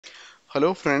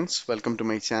Hello friends, welcome to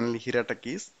my channel Nihira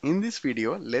Techiees. In this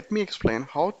video, let me explain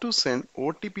how to send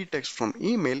OTP text from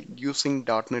email using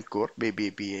 .NET Core Web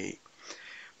API.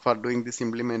 For doing this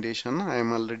implementation, I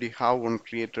am already have one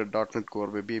created .NET Core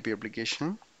Web API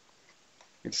application.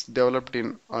 It's developed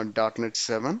in .NET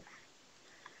 7.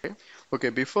 Okay,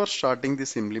 before starting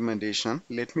this implementation,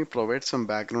 let me provide some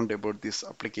background about this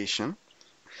application.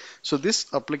 So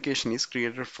this application is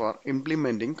created for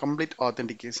implementing complete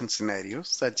authentication scenarios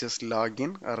such as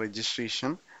login,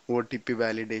 registration, OTP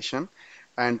validation,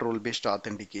 and role-based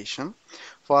authentication.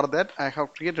 For that, I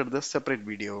have created the separate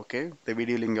video. Okay, the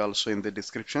video link also in the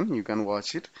description. You can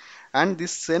watch it. And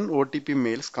this send OTP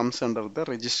mails comes under the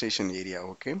registration area.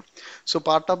 Okay, so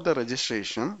part of the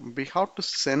registration, we have to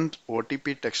send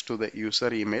OTP text to the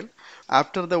user email.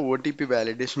 After the OTP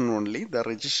validation only, the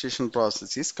registration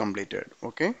process is completed.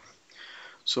 Okay.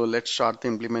 So let's start the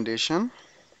implementation.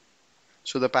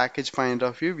 So the package point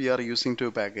of view, we are using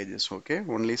two packages. Okay,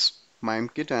 one is MIME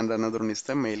kit and another one is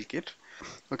the mail kit.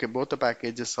 Okay, both the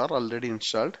packages are already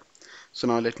installed. So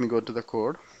now let me go to the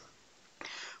code.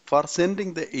 For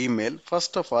sending the email,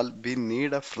 first of all, we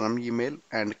need a from email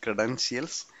and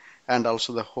credentials and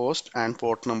also the host and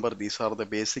port number. These are the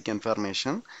basic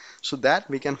information so that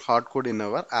we can hard code in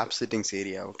our app settings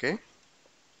area. Okay.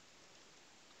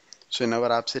 So in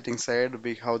our app settings side,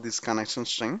 we have this connection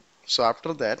string. So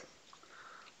after that,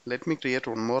 let me create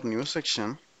one more new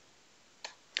section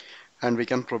and we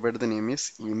can provide the name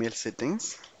is email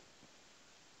settings.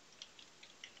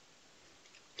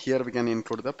 Here we can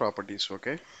include the properties.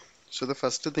 Okay. So the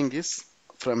first thing is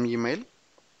from email.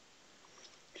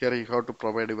 Here you have to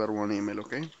provide your own email.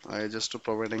 Okay. I just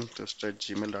providing just at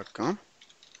gmail.com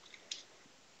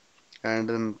and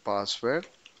then password.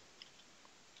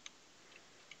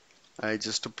 I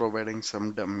just providing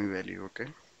some dummy value.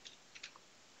 Okay.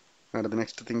 And the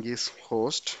next thing is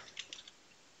host.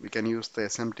 We can use the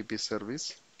SMTP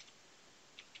service.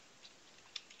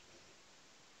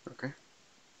 Okay.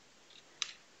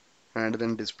 And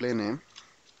then display name.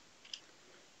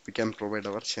 We can provide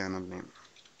our channel name.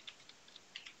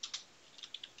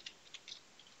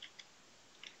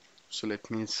 So let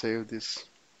me save this.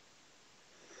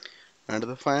 And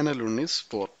the final one is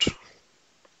port.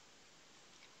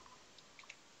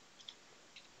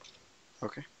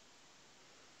 Okay.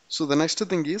 So the next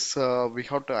thing is we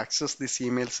have to access this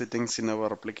email settings in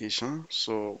our application.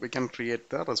 So we can create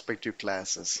the respective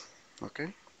classes.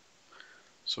 Okay.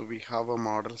 So we have a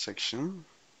model section.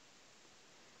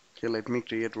 Here let me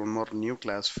create one more new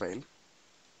class file.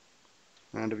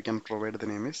 And we can provide the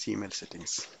name is email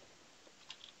settings.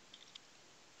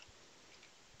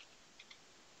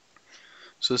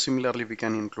 So similarly we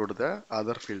can include the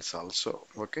other fields also.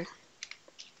 Okay.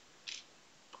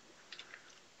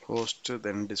 Host,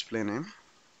 then display name.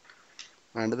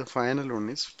 And the final one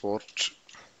is port.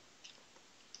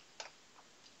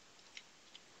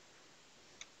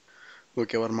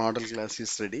 Okay, our model class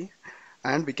is ready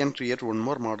and we can create one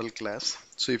more model class.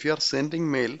 So if you are sending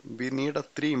mail, we need a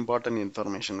three important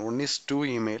information. One is to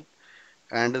email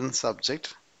and then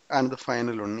subject and the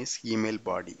final one is email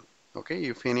body. Okay,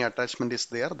 if any attachment is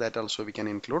there, that also we can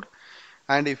include,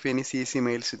 and if any CC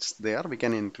mails is there, we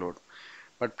can include.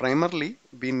 But primarily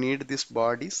we need this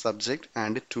body, subject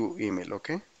and to email.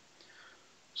 Okay,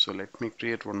 so let me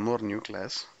create one more new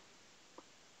class.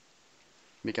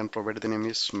 We can provide the name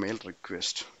is mail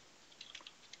request.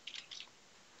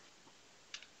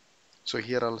 So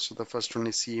here also the first one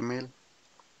is email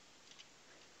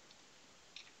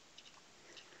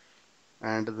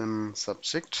and then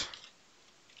subject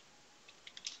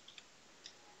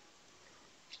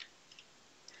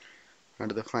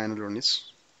and the final one is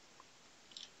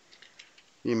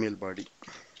email body.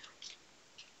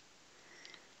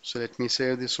 So let me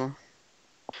save this one.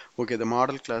 Okay, the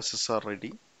model classes are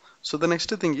ready. So the next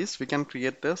thing is we can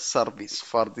create a service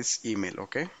for this email.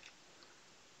 Okay,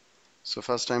 so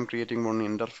first I'm creating one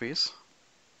interface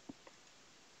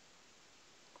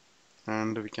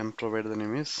and we can provide the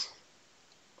name is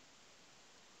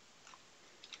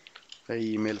a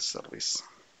email service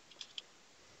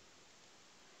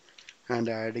and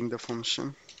adding the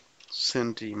function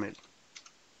send email.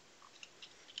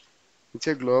 It's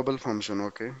a global function.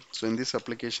 Okay, so in this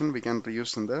application we can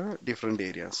reuse in the different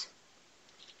areas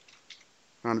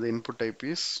and the input type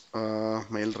is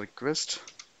mail request.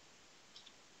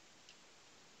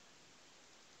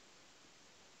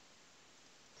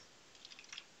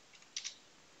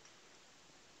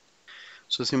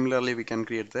 So similarly we can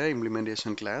create the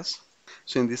implementation class.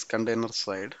 So in this container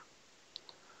side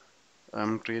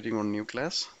I'm creating one new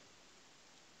class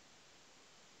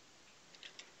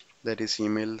that is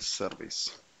email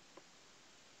service.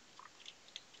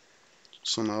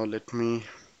 So now let me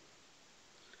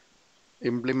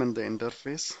implement the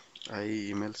interface.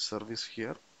 Email service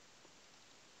here.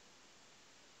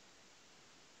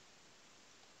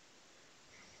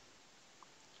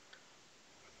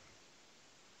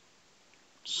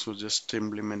 So just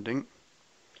implementing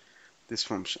this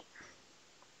function.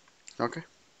 Okay.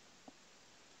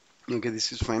 Okay,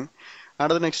 this is fine.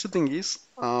 And the next thing is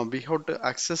we have to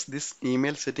access this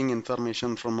email setting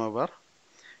information from our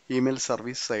email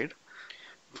service side.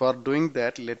 For doing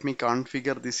that, let me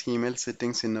configure this email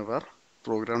settings in our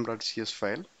program.cs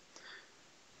file.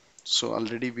 So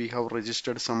already we have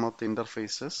registered some of the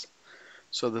interfaces.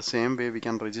 So the same way we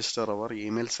can register our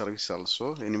email service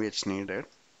also, anyway it's needed.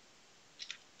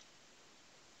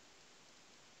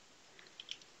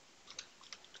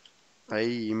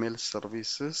 Email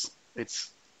services,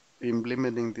 it's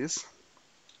implementing this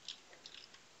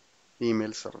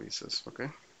email services, okay.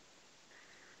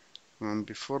 And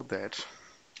before that,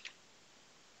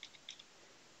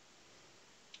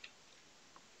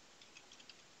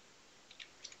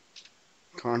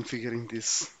 configuring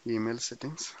this email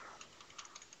settings.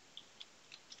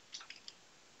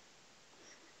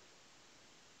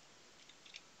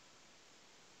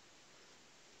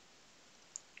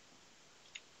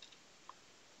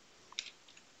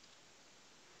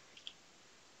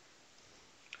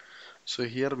 So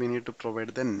here we need to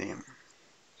provide the name.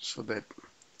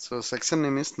 So section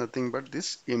name is nothing but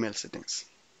this email settings.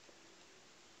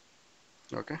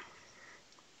 Okay.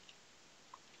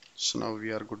 So now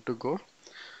we are good to go.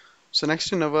 So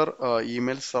next in our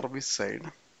email service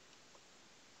side,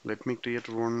 let me create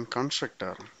one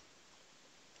constructor,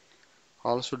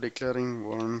 also declaring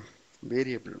one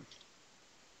variable,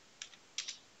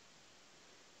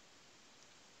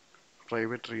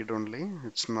 private read only.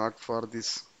 It's not for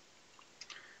this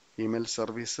email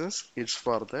services, it's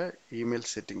for the email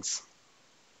settings.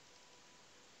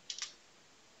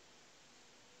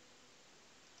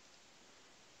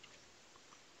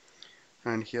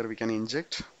 And here we can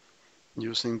inject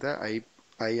using the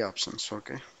I options.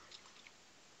 Okay.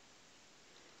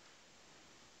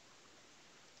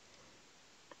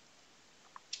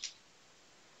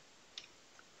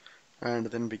 And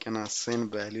then we can assign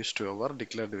values to our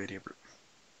declared variable.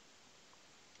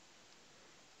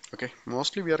 Okay,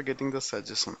 mostly we are getting the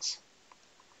suggestions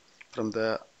from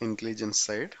the intelligence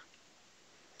side.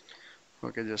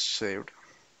 Okay, just saved.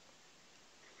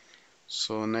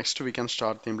 So next we can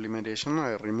start the implementation.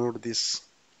 I removed this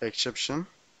exception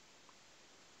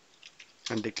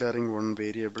and declaring one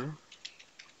variable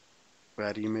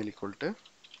where email equal to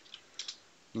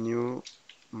new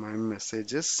my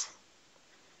messages.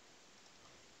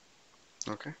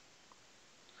 Okay,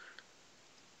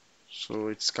 so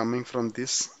it's coming from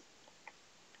this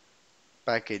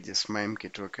packages mime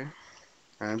kit. Okay,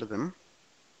 and then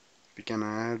we can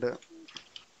add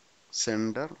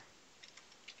sender.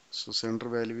 So sender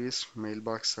value is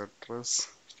mailbox address.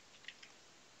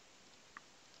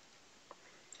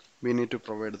 We need to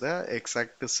provide the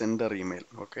exact sender email.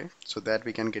 Okay, so that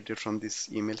we can get it from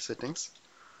this email settings.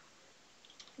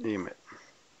 Email.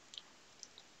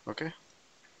 Okay,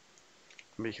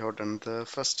 we have done the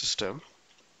first step.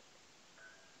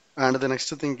 And the next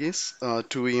thing is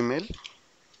to email.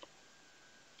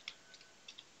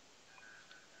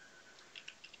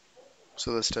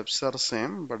 So the steps are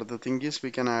same, but the thing is we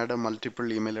can add a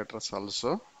multiple email address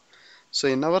also. So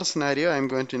in our scenario, I'm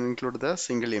going to include the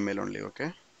single email only.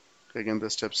 Okay. Again, the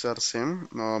steps are same.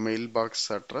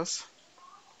 Mailbox address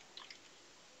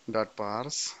dot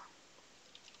parse.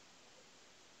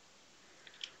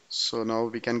 So now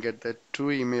we can get the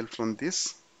two email from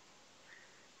this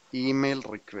email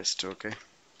request. Okay.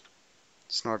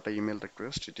 It's not an email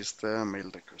request. It is the mail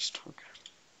request. Okay.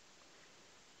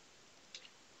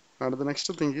 And the next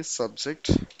thing is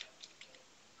subject.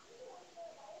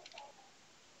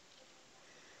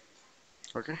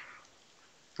 Okay.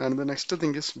 And the next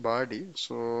thing is body.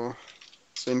 So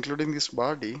including this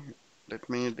body, let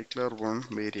me declare one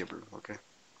variable. Okay,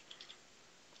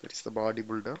 that is the body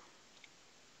builder.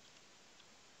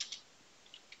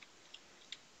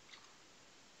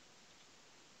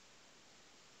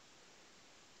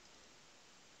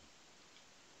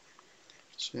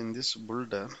 So in this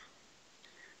builder,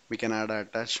 we can add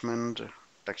attachment,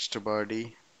 text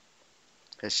body,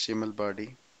 HTML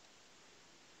body.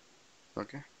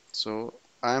 Okay, so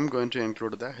I am going to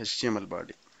include the HTML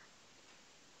body,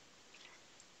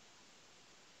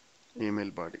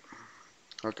 email body.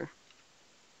 Okay,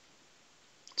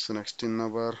 so next in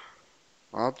our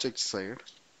object side,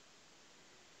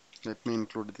 let me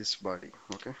include this body.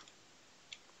 Okay,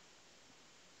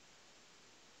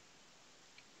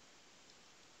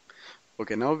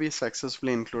 Okay, now we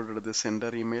successfully included the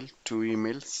sender email, to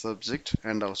email, subject,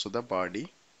 and also the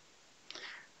body.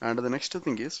 And the next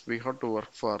thing is we have to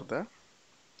work for the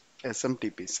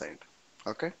SMTP side.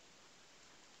 Okay.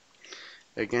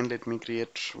 Again, let me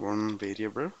create one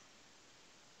variable,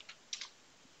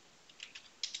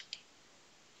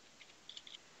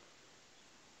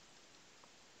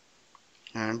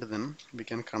 and then we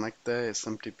can connect the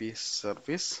SMTP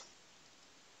service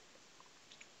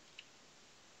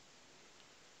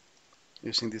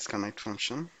using this connect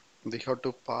function. We have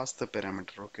to pass the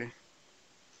parameter. Okay.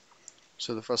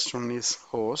 So the first one is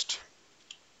host,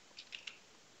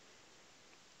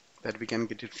 that we can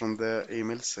get it from the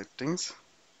email settings.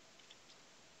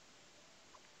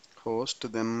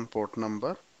 Host, then port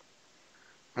number,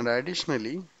 and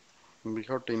additionally we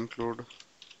have to include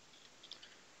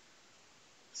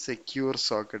secure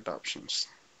socket options,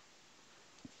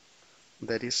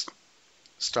 that is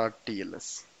start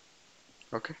TLS.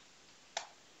 Okay.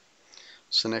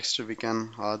 So next we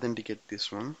can authenticate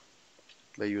this one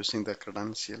by using the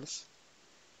credentials.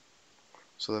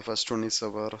 So the first one is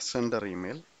our sender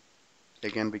email.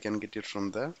 Again, we can get it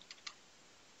from the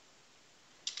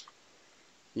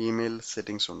email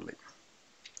settings only,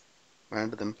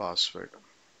 and then password.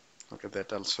 Okay,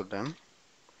 that also done.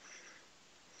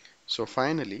 So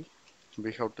finally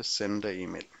we have to send the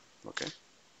email. Okay,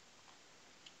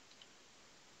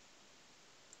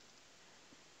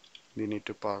 we need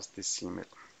to pass this email.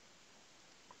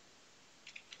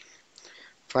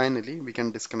 Finally we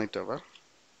can disconnect our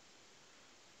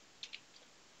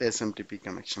SMTP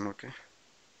connection. Okay,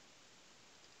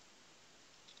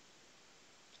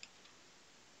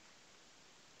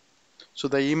 so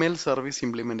the email service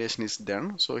implementation is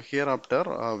done. So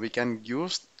hereafter we can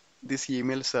use this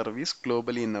email service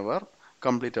globally in our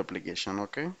complete application.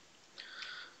 Okay,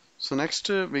 so next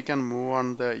we can move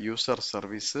on the user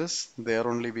services. There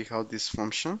only we have this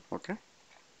function. Okay,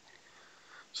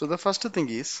 so the first thing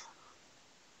is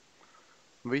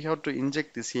we have to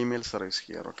inject this email service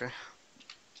here. Okay,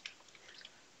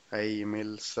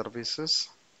 email services.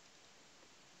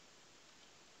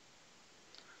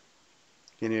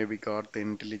 Anyway, we got the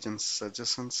intelligence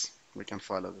suggestions. We can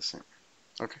follow the same.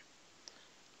 Okay,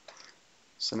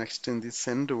 so next in the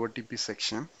send OTP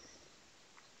section,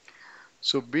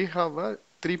 so we have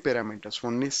three parameters.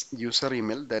 One is user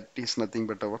email, that is nothing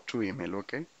but our true email.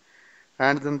 Okay,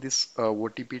 and then this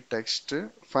OTP text,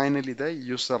 finally the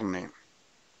username.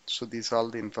 So these are all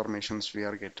the informations we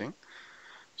are getting.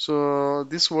 So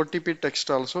this OTP text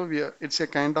also, it's a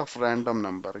kind of random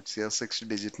number. It's a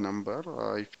 6-digit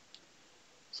number.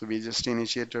 So we just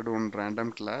initiated one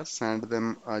random class, and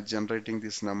then generating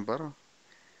this number,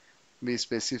 we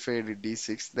specified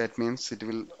D6. That means it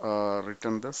will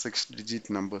return the 6-digit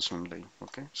numbers only.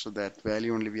 Okay, so that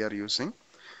value only we are using.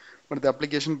 But the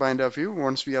application point of view,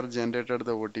 once we are generated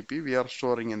the OTP, we are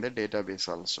storing in the database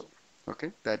also.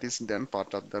 Okay, that is done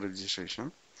part of the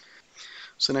registration.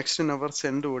 So next in our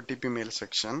send OTP mail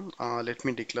section, let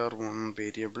me declare one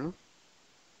variable.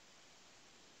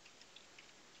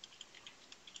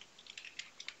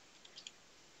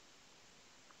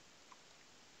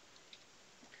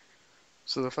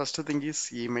 So the first thing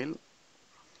is email,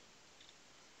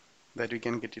 that we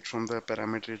can get it from the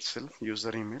parameter itself,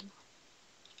 user email,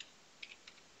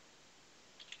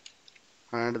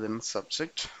 and then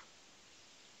subject.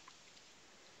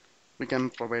 We can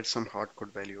provide some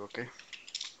hardcode value. Okay,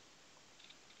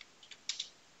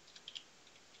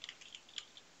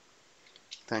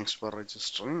 thanks for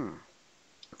registering.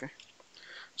 Okay,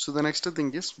 so the next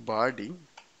thing is body.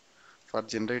 For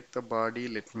generate the body,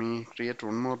 let me create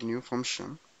one more new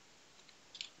function.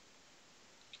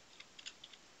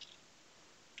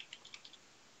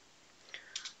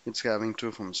 It's having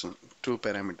two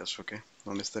parameters. Okay,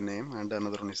 one is the name and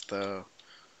another one is the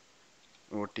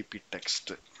OTP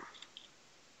text.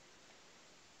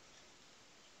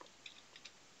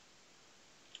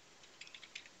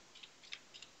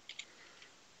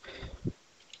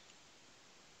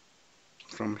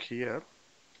 From here,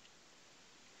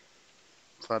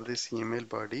 for this email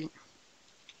body,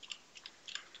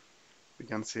 we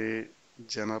can say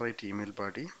generate email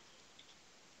body.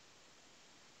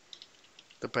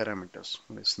 The parameters,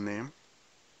 one is name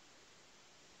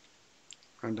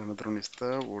and another one is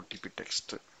the OTP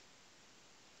text.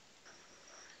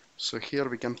 So here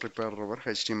we can prepare our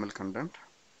HTML content.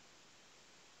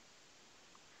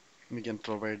 We can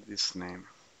provide this name.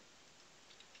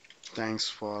 Thanks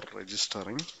for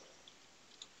registering.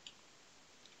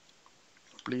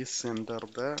 Please enter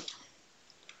the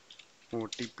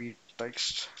OTP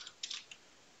text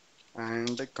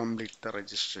and complete the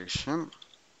registration.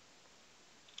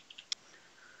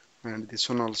 and this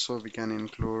one also we can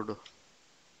include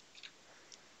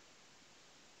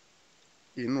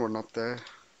in one of the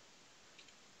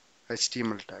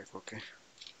HTML tag. Okay,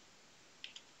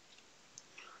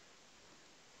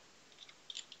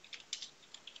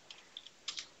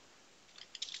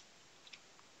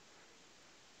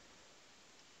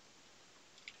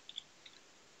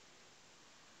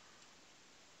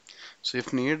 so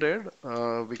if needed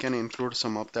we can include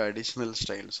some of the additional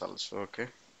styles also. Okay,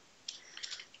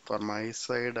 for my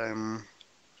side I'm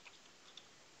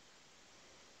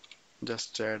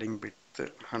just adding with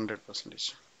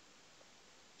 100%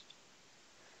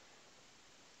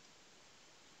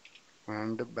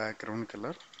 and background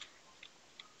color.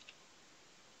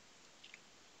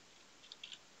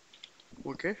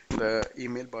 Okay, the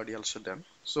email body also done.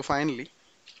 So finally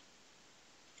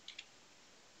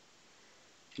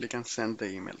we can send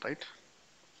the email, right?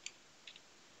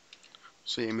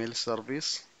 So email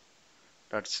service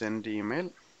that send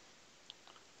email,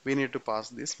 we need to pass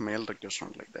this mail request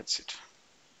only, that's it.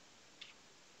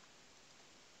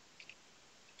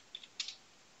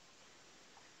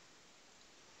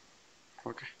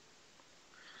 Okay,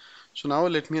 so now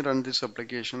let me run this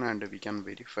application and we can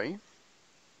verify.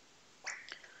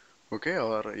 Okay,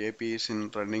 our API is in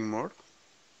running mode.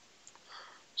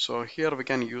 So here we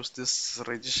can use this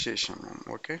registration.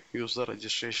 Okay, use the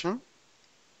registration.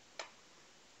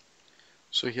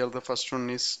 So here the first one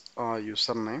is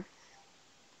username,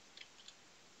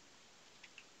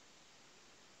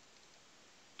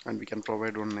 and we can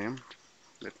provide one name.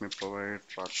 Let me provide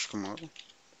Rajkumar,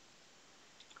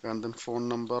 and then phone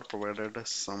number provided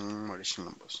some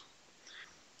additional numbers.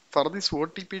 For this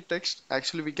OTP text,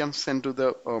 actually we can send to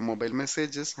the mobile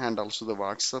messages and also the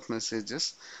WhatsApp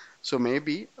messages. So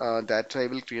maybe that I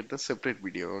will create the separate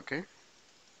video. Okay,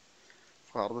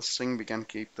 for the string we can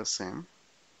keep the same.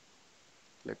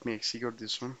 Let me execute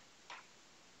this one.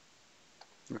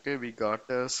 Okay, we got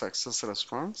a success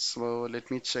response. So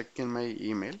let me check in my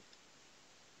email.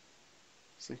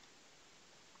 See,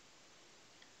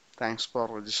 thanks for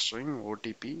registering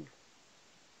OTP.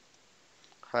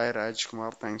 Hi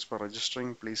Rajkumar, thanks for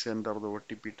registering. Please enter the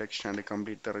OTP text and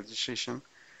complete the registration.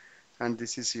 And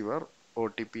this is your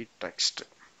OTP text.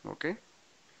 Okay,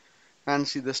 and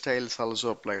see the styles also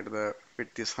applied. The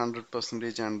width is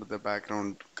 100% and the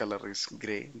background color is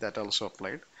gray. That also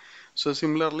applied. So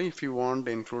similarly, if you want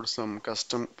to include some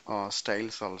custom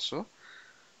styles also,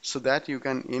 so that you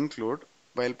can include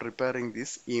while preparing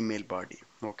this email body.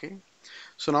 Okay,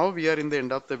 so now we are in the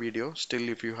end of the video. Still,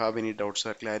 if you have any doubts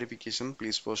or clarification,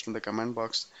 please post in the comment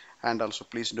box, and also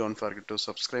please don't forget to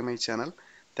subscribe my channel.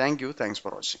 Thank you. Thanks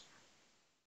for watching.